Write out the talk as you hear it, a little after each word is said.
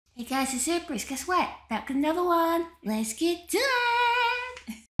Hey guys, it's Empress. Guess what? Back with another one. Let's get to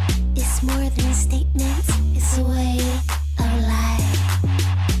it. It's more than statements, it's a way of life.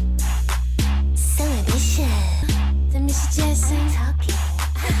 Celebration. The Miss Jackson talking.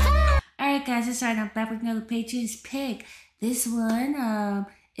 Alright guys, it's right. I'm back with another Patriots pick. This one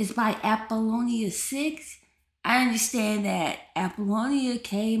is by Apollonia 6. I understand that Apollonia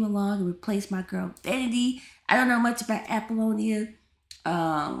came along and replaced my girl Vanity. I don't know much about Apollonia.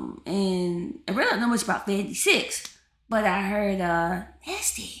 And I really don't know much about Vanity 6. But I heard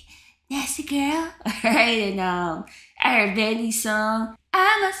Nasty girl. Right? And I heard Vanity's song,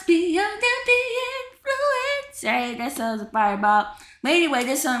 I must be under the influence. Right? That song's a fireball. But anyway,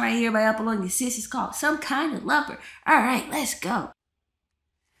 this song right here by Apollonia 6 is called Some Kind of Lover. Alright, let's go.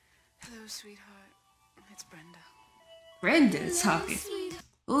 Hello, sweetheart. It's Brenda. Brenda's talking.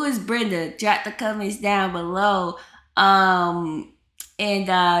 Who is Brenda? Drop the comments down below. And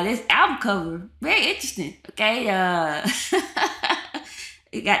this album cover, very interesting. Okay,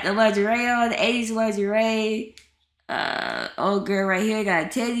 you got the lingerie on, the 80s lingerie. Old girl right here got a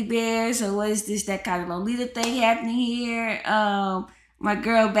teddy bear. So what is this? That kind of Lolita thing happening here. My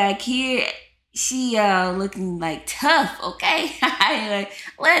girl back here, she looking like tough. Okay, anyway,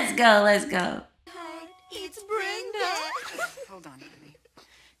 let's go. It's Brenda. Hold on, honey.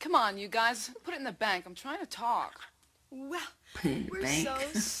 Come on, you guys, put it in the bank. I'm trying to talk. Well, we're bank. so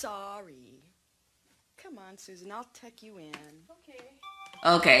sorry. Come on, Susan, I'll tuck you in. Okay.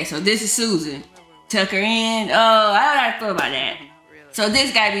 Okay, so this is Susan. Tuck her in. Oh, I don't feel about that. Not really. So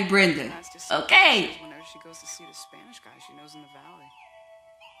this gotta be Brenda. That's just Okay. whenever she goes to see the Spanish guy she knows in the valley.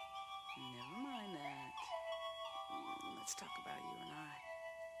 Never mind that. Let's talk about you and I.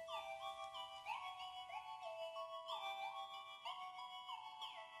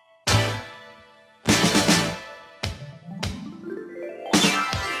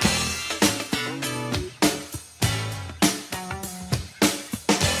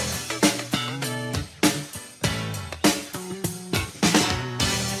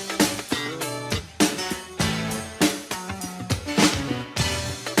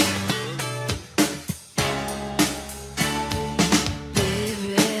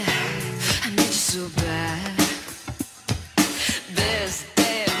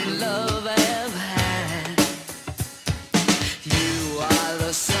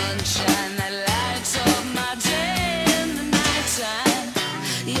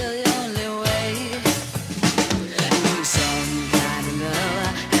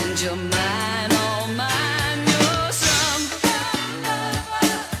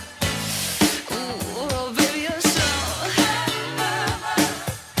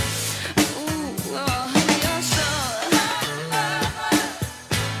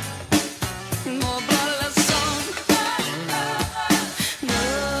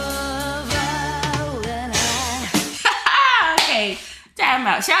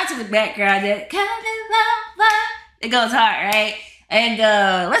 Shout out to the background. That kind of love. It goes hard, right? And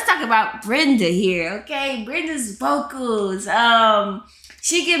let's talk about Brenda here, okay? Brenda's vocals.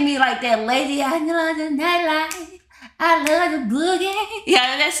 She give me like that lady, I know the nightlife, I love the boogie.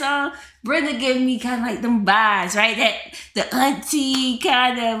 Yeah, that song. Brenda give me kind of like them vibes, right? That the auntie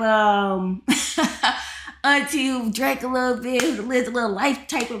kind of auntie who drank a little bit, who lived a little life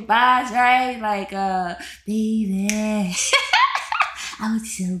type of vibes, right? Like baby. I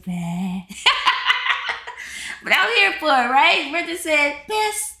was so bad. But I'm here for it, right? Brenda said,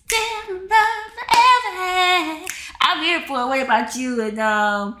 best damn love I ever had. I'm here for it. What about you? And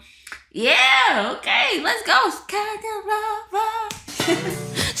yeah, okay, let's go. Kind of lover.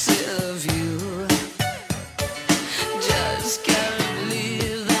 Of you, just can't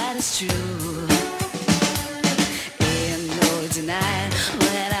believe that it's true. Ain't no denying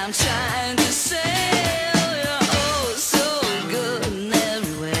when I'm trying to say you're oh so good in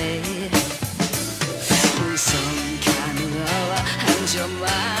every way. With some kind of love and your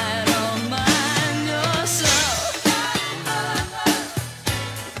mind on mine, you're so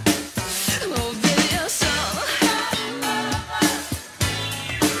oh baby, you're so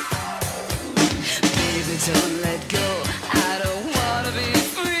baby, don't let go. I don't wanna be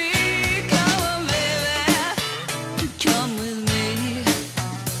free. Come on, baby, come with me.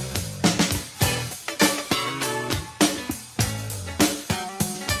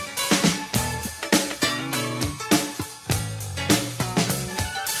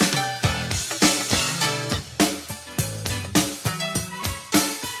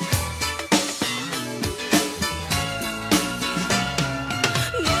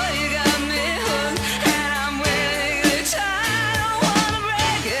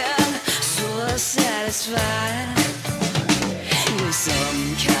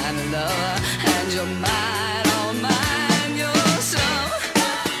 kind of lover, and you're mine, all mine, you're so.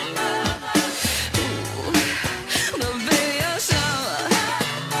 Ooh, but baby, you're so.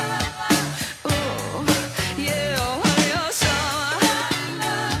 Ooh, yeah, well, you're so.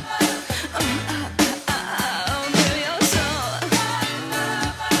 Baby, you're so.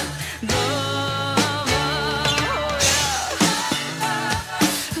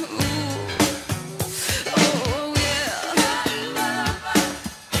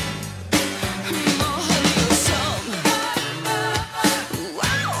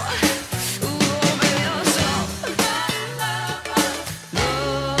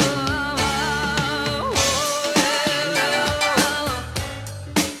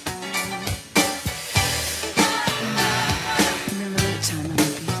 Remember that time on the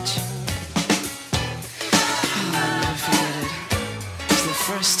beach? Oh, I'll never forget it. It was the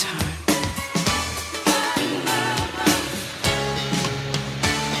first time.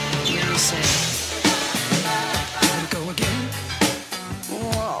 When you said, "Here we go again."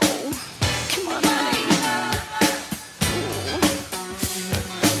 Whoa, come on, honey. Ooh.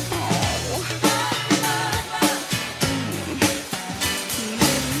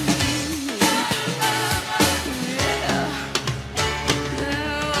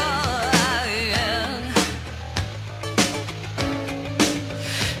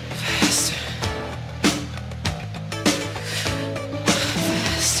 Faster.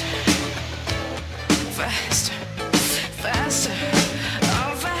 Faster. Faster.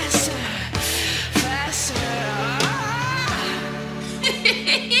 Oh, faster. Faster.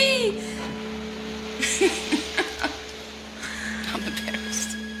 I'm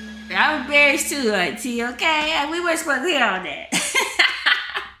embarrassed. I'm embarrassed too, Auntie, okay? We weren't supposed to hear all that.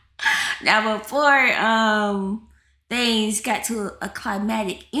 Now, before things got to a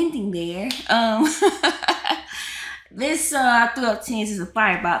climatic ending there, this song I threw up 10s is a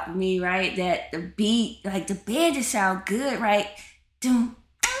fireball for me, right? That the beat, like the band just sound good, right? Dum,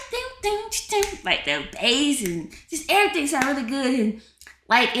 dum, dum, dum, like the bass and just everything sound really good. And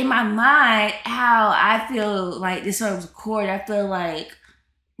like in my mind, how I feel like this song was recorded, I feel like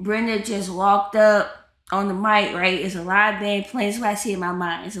Brenda just walked up on the mic, right? It's a live band playing. That's what I see in my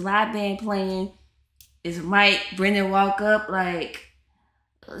mind. It's a live band playing. It's a mic. Brenda walk up like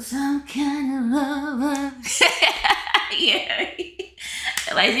some kind of lover. Yeah.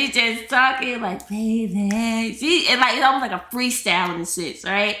 Like she just talking like, baby. And like it's almost like a freestyle in a sense,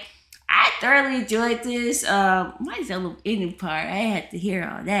 right? I thoroughly enjoyed this. Might a little ending part. I had to hear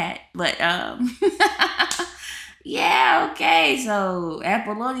all that. But yeah, okay. So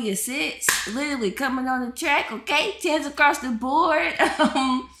Apollonia 6 literally coming on the track, okay? 10s across the board.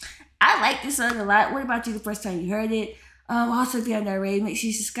 I like this song a lot. What about you the first time you heard it? Also, if you haven't already, make sure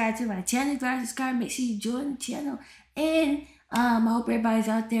you subscribe to my channel. If you aren't subscribed, make sure you join the channel. And I hope everybody's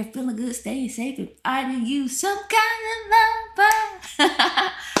out there feeling good, staying safe, and finding you some kind of lover.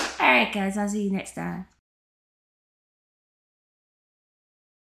 All right, guys. I'll see you next time.